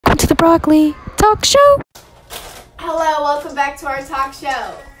Broccoli Talk Show. Hello, welcome back to our talk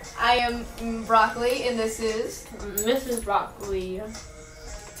show. I am Broccoli and this is Mrs. Broccoli.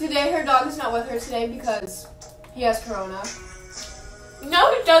 Today her dog is not with her today because he has corona.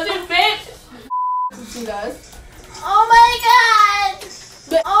 No, it doesn't, bitch. She does. Oh my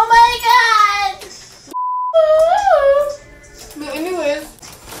god. Oh my god. But anyways.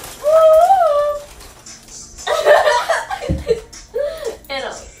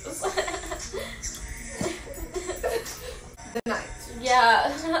 The night.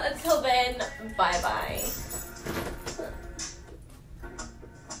 Yeah, until then, bye-bye.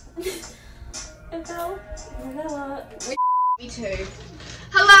 Me too.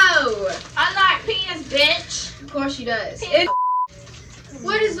 Hello! I like penis, bitch. Of course she does.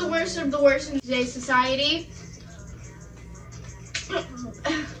 What is the worst of the worst in today's society?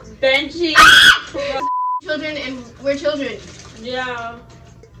 Benji. Children, and we're children. Yeah.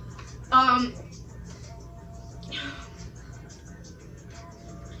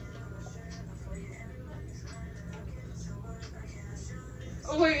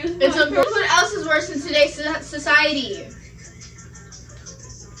 Wait, What else is worse in today's society?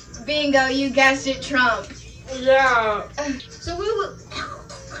 Bingo, you guessed it, Trump. Yeah. So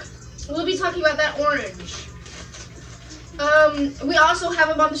we'll be talking about that orange. We also have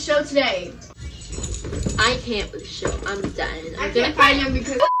him on the show today. I can't with the show. I'm done. I can't find him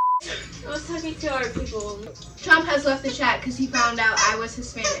because I was talking to our people. Trump has left the chat because he found out I was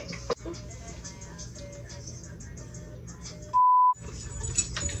Hispanic.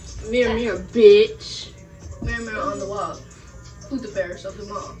 Mirror, mirror, bitch. Mirror, mirror on the wall. Who's the fairest of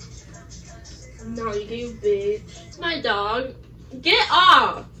them all? No, you bitch. My dog. Get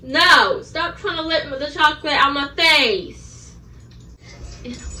off! No! Stop trying to lick the chocolate on my face!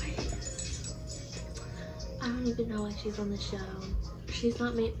 Anyways, I don't even know why she's on the show. She's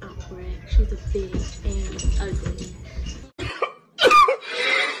not made up for it. She's a bitch and ugly.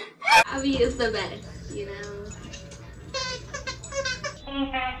 Abby is the best, you know?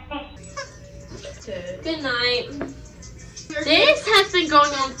 Good night. This has been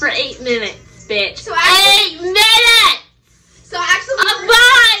going on for 8 minutes, bitch. So actually, 8 minutes! So actually,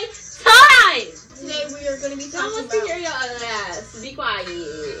 Bye! Time! today we are going to be I talking want to hear about. your ass. Be quiet.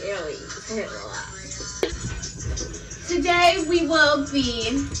 Really. Today we will be.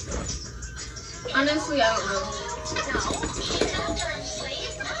 Honestly, I don't know.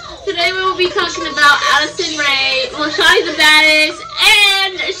 Today we will be talking about Addison Rae. Well, Shawty's the baddest,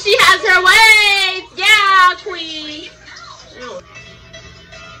 and she has her waves. Yeah, queen.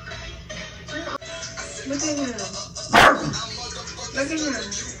 Look at him. Look at him.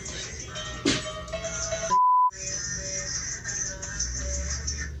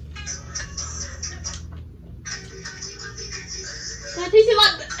 That tastes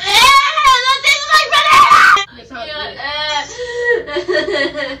like. That tastes like banana. It's not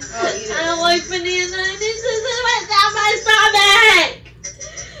I don't like banana. This is what's down my stomach.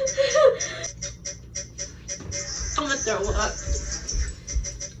 I'm gonna throw up.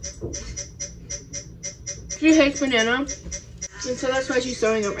 She hates banana, and so that's why she's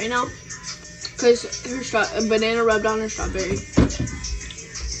throwing up right now. Cause her banana rubbed on her strawberry.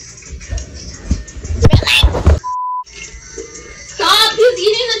 Stop! He's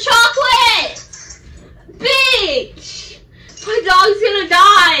eating the chocolate! Bitch! My dog's gonna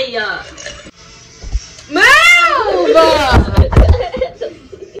die!